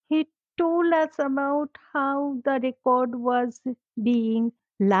He told us about how the record was being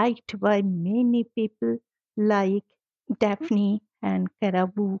liked by many people like Daphne and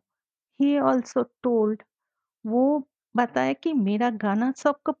Caraboo. He also told वो बताया कि मेरा गाना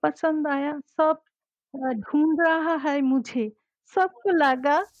सबको पसंद आया, सब ढूँढ रहा है मुझे, सबको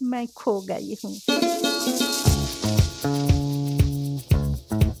लगा मैं खो गई हूँ।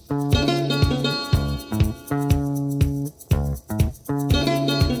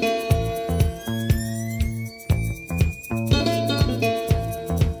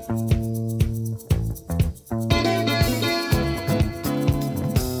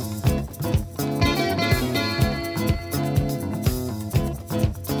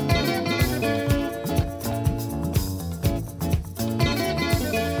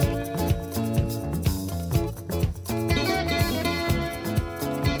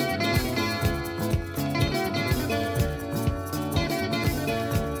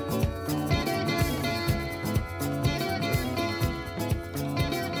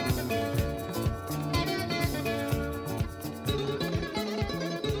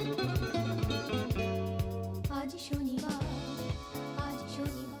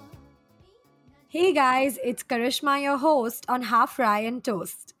 Hey guys, it's Karishma, your host on Half Rye and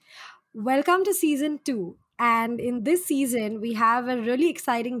Toast. Welcome to season 2. And in this season, we have a really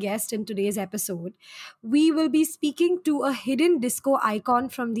exciting guest in today's episode. We will be speaking to a hidden disco icon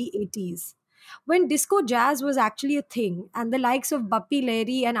from the 80s. When disco jazz was actually a thing, and the likes of Bappi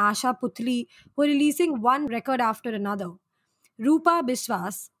Lahiri and Asha Puthli were releasing one record after another. Rupa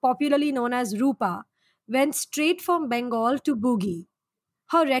Biswas, popularly known as Rupa, went straight from Bengal to Boogie.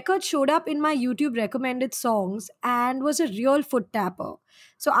 Her record showed up in my YouTube recommended songs and was a real foot tapper.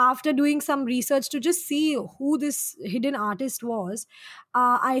 So, after doing some research to just see who this hidden artist was,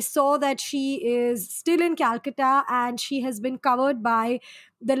 I saw that she is still in Calcutta and she has been covered by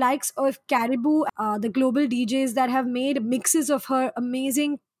the likes of Caribou, the global DJs that have made mixes of her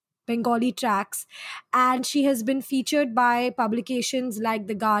amazing Bengali tracks. And she has been featured by publications like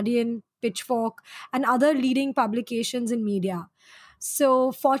The Guardian, Pitchfork, and other leading publications in media.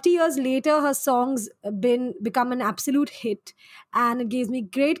 So 40 years later, her songs been become an absolute hit, and it gives me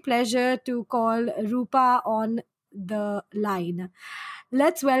great pleasure to call Rupa on the line.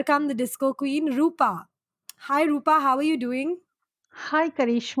 Let's welcome the disco queen, Rupa. Hi, Rupa. How are you doing? Hi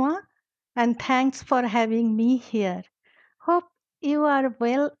Karishma, and thanks for having me here. Hope you are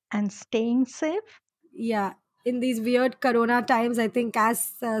well and staying safe. Yeah, in these weird Corona times, I think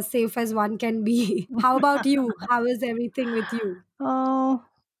as safe as one can be. How about you? How is everything with you? Oh,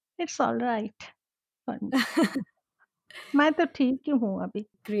 it's all right. मैं तो ठीक ही हूँ अभी।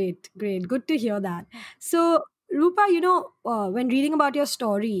 Great, great. Good to hear that. So, Rupa, when reading about your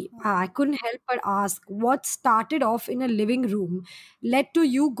story, I couldn't help but ask what started off in a living room led to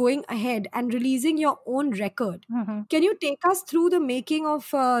you going ahead and releasing your own record. Mhm. Can you take us through the making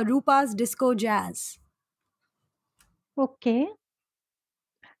of Rupa's Disco Jazz? Okay,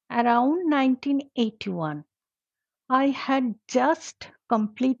 around 1981, I had just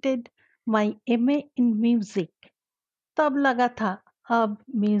completed my MA in music. तब लगा था अब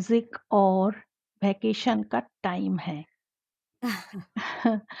music और vacation का time है।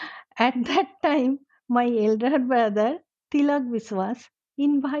 At that time, my elder brother Tilak Viswas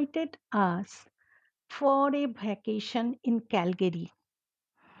invited us for a vacation in Calgary.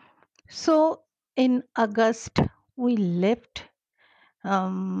 So in August, we left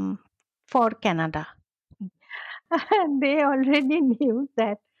for Canada. And they already knew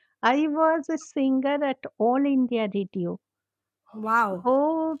that I was a singer at All India Radio. Wow,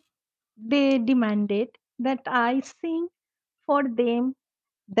 So they demanded that I sing for them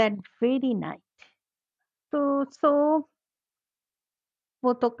that very night. So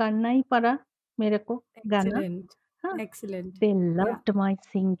वो तो करना ही पड़ा मेरे को गाना. excellent, हाँ, excellent. they Yeah. loved my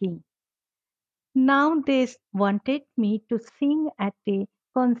singing. Now they wanted me to sing at a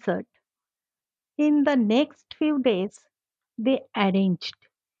concert. In the next few days, they arranged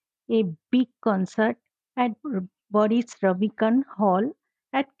a big concert at Boris Ravikant Hall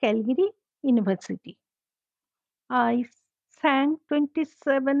at Calgary University. I sang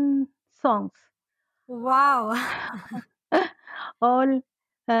 27 songs, Wow. all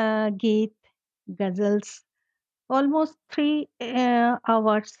Geet, ghazals, almost 3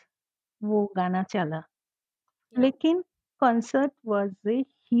 hours वो गाना चला. Yeah. लेकिन concert was a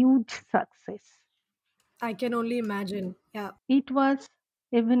huge success. I can only imagine. Yeah. It was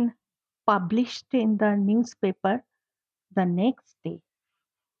even published in the newspaper the next day.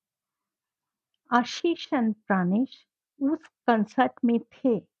 Ashish and Pranesh उस concert में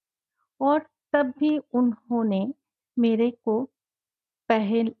थे और तब भी उन्होंने मेरे को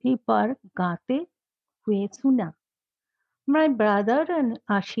पहली बार गाते हुए सुना. My brother and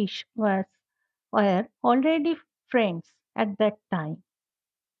Ashish were already friends at that time.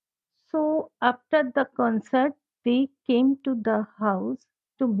 So after the concert, they came to the house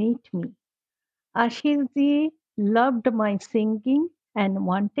to meet me. Ashish ji loved my singing and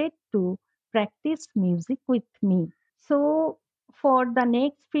wanted to practice music with me. So for the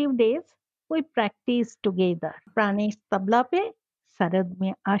next few days, we practiced together. Pranesh tabla पे, शरद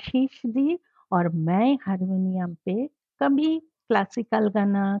में आशीष जी और मैं harmonium पे. कभी classical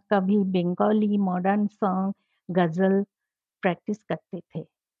गाना, कभी Bengali modern song, गजल practice करते थे.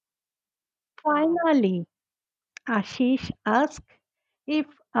 Wow. Finally, Ashish asked if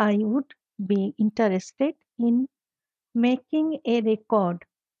I would be interested in making a record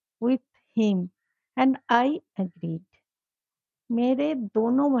with him, and I agreed. मेरे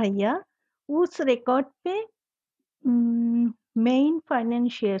दोनों भैया उस रिकॉर्ड पे मेन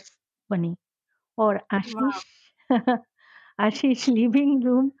फाइनेंशियर्स बने और Wow. आशीष आशीष लिविंग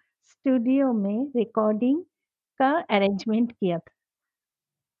रूम स्टूडियो में रिकॉर्डिंग का अरेंजमेंट किया था.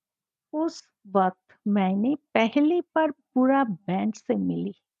 उस वक्त मैंने पहली बार पूरा बैंड से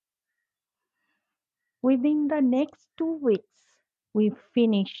मिली. Within the next 2 weeks, we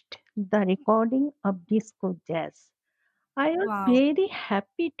finished the recording of Disco Jazz. I was Wow. very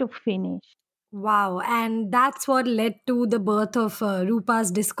happy to finish. Wow. And that's what led to the birth of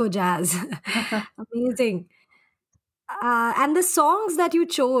Rupa's Disco Jazz. Amazing. And the songs that you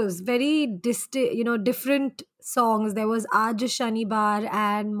chose, very different songs. There was Aaj Shanibar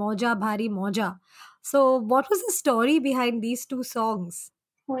and Moja Bhari Moja. So, what was the story behind these two songs?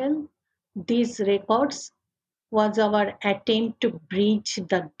 Well, these records was our attempt to bridge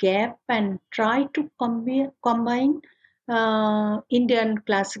the gap and try to combine Indian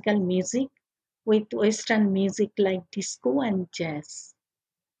classical music with Western music like disco and jazz.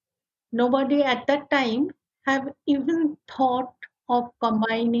 Nobody at that time have even thought of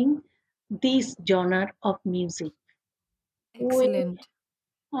combining this genre of music. We Excellent.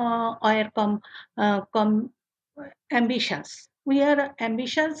 are ambitious. We are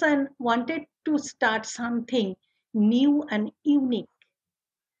ambitious and wanted to start something new and unique.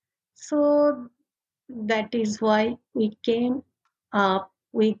 So that is why we came up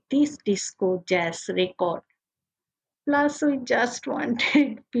with this disco jazz record. Plus, we just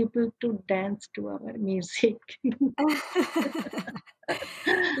wanted people to dance to our music.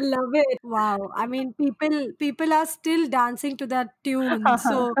 Love it. Wow. I mean, people are still dancing to that tune.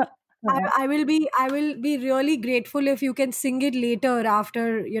 So I will be really grateful if you can sing it later after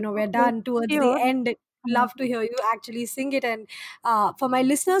we're Okay, done towards the sure. end. Uh, Love to hear you actually sing it, and for my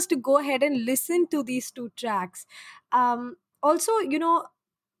listeners to go ahead and listen to these two tracks. Also,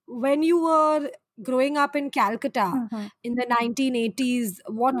 when you were growing up in Calcutta uh-huh. in the 1980s,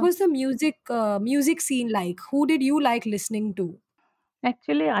 what Uh, was the music scene like? Who did you like listening to?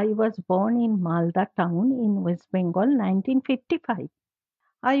 Actually, I was born in Malda town in West Bengal, 1955.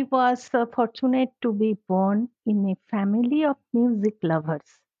 I was fortunate to be born in a family of music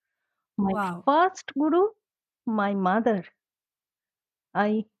lovers. My Wow. first guru, my mother.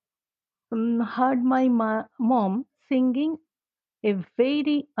 I heard my mom singing a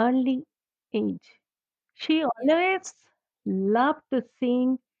very early age. She Yeah. always loved to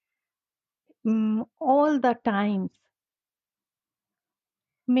sing all the times.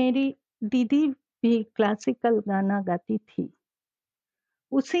 मेरी दीदी भी classical गाना गाती थी.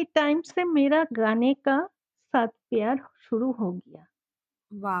 उसी time से मेरा गाने का साथ प्यार शुरू हो गया.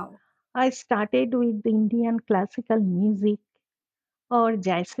 Wow. I started with Indian classical music और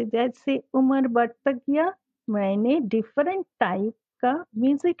जैसे-जैसे उम्र बढ़ता गया, मैंने डिफरेंट टाइप का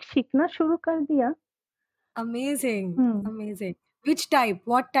म्यूजिक सीखना शुरू कर दिया. Amazing. Hmm. Amazing. Which type?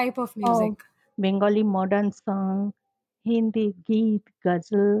 What type of और music? Bengali modern song, Hindi गीत,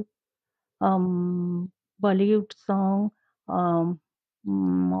 गज़ल, बॉलीवुड सॉन्ग,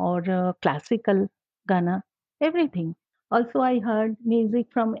 or classical गाना, everything. Also, I heard music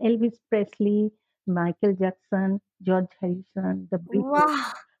from Elvis Presley, Michael Jackson, George Harrison, the Beatles. Wow.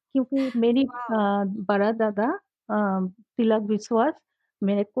 क्योंकि मेरी Wow. बड़ा दादा तिलक विश्वास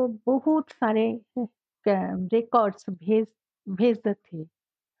मेरे को बहुत सारे रिकॉर्ड्स भेजते थे.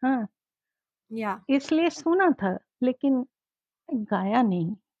 हाँ, Yeah. इसलिए सुना था लेकिन गाया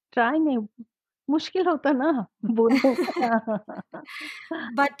नहीं, ट्राई नहीं. मुश्किल होता ना बोलने का.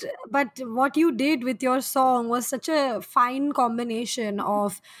 But what you did with your song was such a fine combination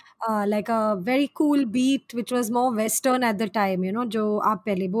of like a very cool beat which was more western at the time, जो आप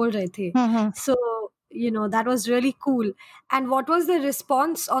पहले बोल रहे थे. हुँ, हुँ. So that was really cool. And what was the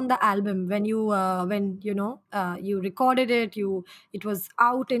response on the album when you recorded it? It was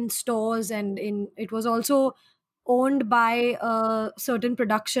out in stores, and in it was also owned by a certain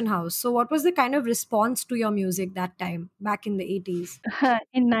production house. So what was the kind of response to your music that time back in the 80s?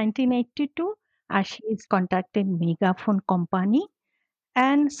 In 1982, Ashish contacted Megaphone Company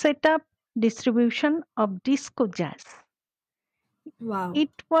and set up distribution of disco jazz. Wow.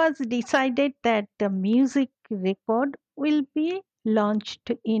 It was decided that the music record will be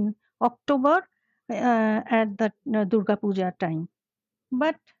launched in October at the Durga Puja time.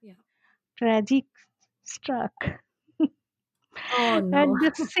 But Yeah. tragic struck. Oh At no.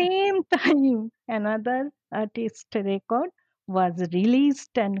 the same time, another artist record was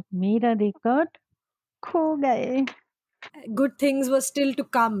released and मेरा record खो गए. Good things were still to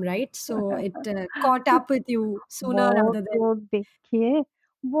come, right? So it caught up with you sooner वो rather than. तो देखिए,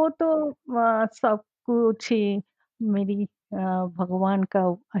 वो तो Yeah. सब कुछ ही मेरी भगवान का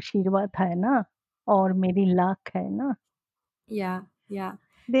आशीर्वाद है ना, और मेरी लाख है ना. Yeah. Yeah.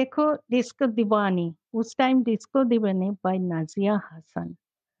 देखो डिस्को दीवानी, उस टाइम डिस्को दीवानी बाय नाजिया हसन,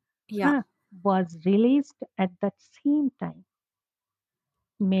 Yeah. हाँ, was released at that same time.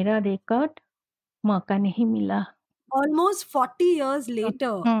 मेरा रिकॉर्ड मौका नहीं मिला. Almost 40 years hmm,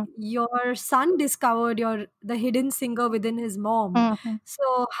 later, hmm, your son discovered the hidden singer within his mom. Hmm, hmm.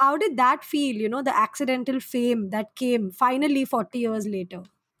 So how did that feel, the accidental fame that came finally 40 years later?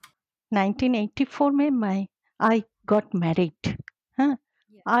 1984 में मैं I got married. हाँ,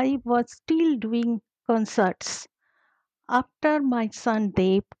 Yeah. I was still doing concerts. After my son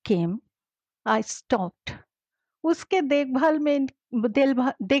Dev came, I stopped. उसके देखभाल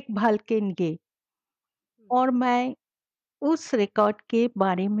के लिए, Hmm. और मैं उस रिकॉर्ड के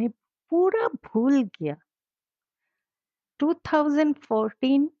बारे में पूरा भूल गया.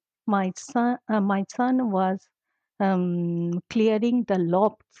 2014, my son was clearing the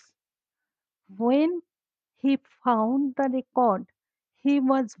lofts. When he found the record, he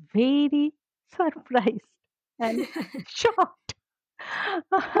was very surprised and shocked.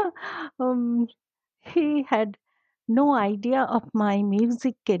 um, he had no idea of my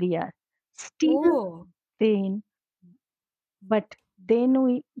music career. Still, Oh. then, but then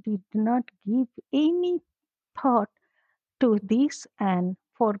we did not give any thought to this and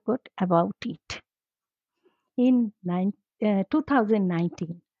forgot about it. In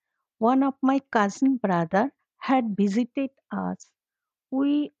 2019, one of my cousin brother had visited us.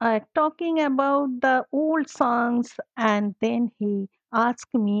 We are talking about the old songs, and then he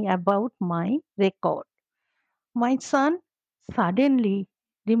asked me about my record. My son suddenly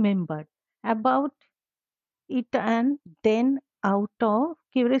remembered about it, and then out of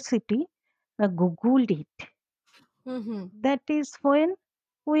curiosity googled it. Hmm. That is when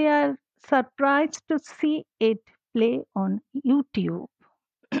we are surprised to see it play on YouTube.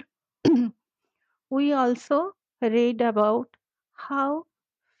 We also read about how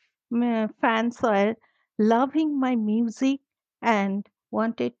fans are loving my music and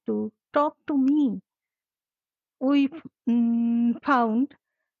wanted to talk to me. We found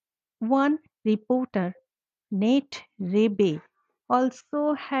one reporter, Nate Rebe,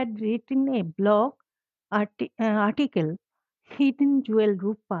 also had written a blog article, Hidden Jewel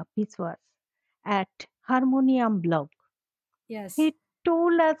Rupa Biswas, at Harmonium blog. Yes. He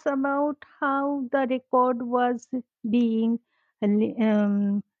told us about how the record was being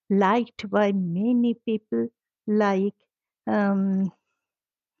liked by many people like um,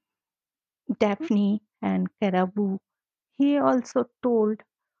 Daphne and Karabu. He also told,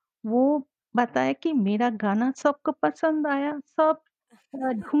 वो बताया कि मेरा गाना सबको पसंद आया, सब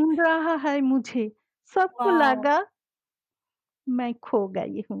ढूंढ रहा है मुझे, सबको Wow. लगा मैं खो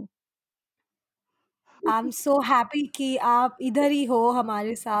गई हूँ. I'm so happy कि आप इधर ही हो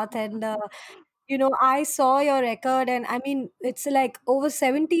हमारे साथ. And I saw your record, and I mean, it's like over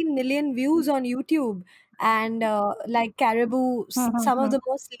 17 million views on YouTube. And like Caribou, some of the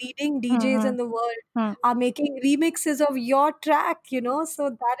most leading DJs in the world are making remixes of your track. So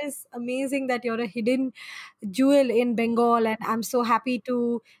that is amazing that you're a hidden jewel in Bengal, and I'm so happy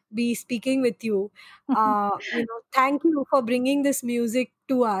to be speaking with you. Thank you for bringing this music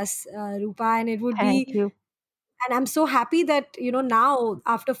to us, Rupa, and it would Thank be you. and I'm so happy that now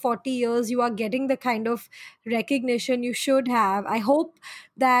after 40 years you are getting the kind of recognition you should have. I hope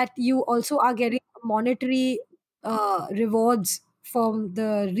that you also are getting monetary rewards from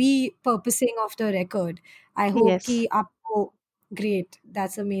the repurposing of the record. I hope ki Yes. aapko great.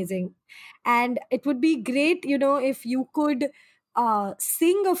 That's amazing. And it would be great if you could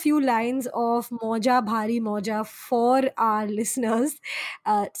sing a few lines of Moja Bhari Moja for our listeners,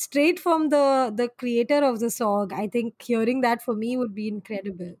 straight from the creator of the song. I think hearing that for me would be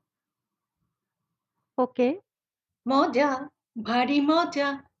incredible. Okay. মজা ভারী মজা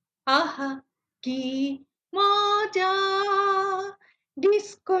আহা কি মজা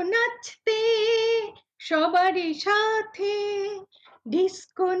disco নাচতে সবারই সাথে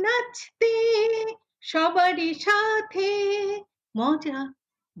disco নাচতে সবারই সাথে মজা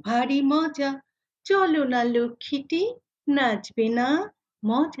ভারী মজা চলো না লক্ষ্মীটি নাচবে না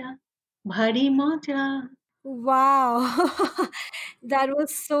মজা ভারী মজা Wow, that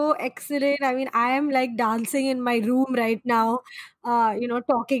was so excellent. I mean, I am like dancing in my room right now,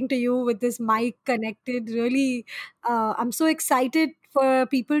 talking to you with this mic connected. Really, I'm so excited for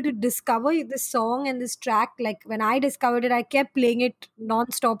people to discover this song and this track. Like when I discovered it, I kept playing it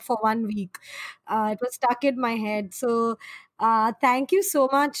nonstop for 1 week. It was stuck in my head. So, thank you so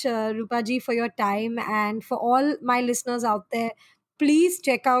much, Rupaji, for your time, and for all my listeners out there, please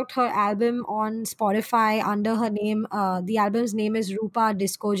check out her album on Spotify under her name. The album's name is Rupa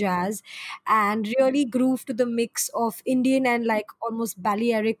Disco Jazz, and really groove to the mix of Indian and like almost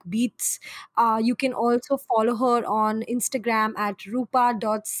Balearic beats. You can also follow her on Instagram at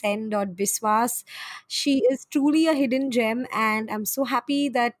rupa.sen.biswas. She is truly a hidden gem, and I'm so happy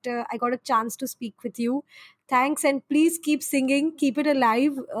that I got a chance to speak with you. Thanks, and please keep singing, keep it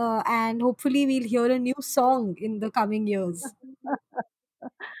alive, and hopefully, we'll hear a new song in the coming years.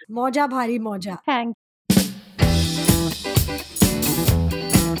 Moja Bhari Moja. Thank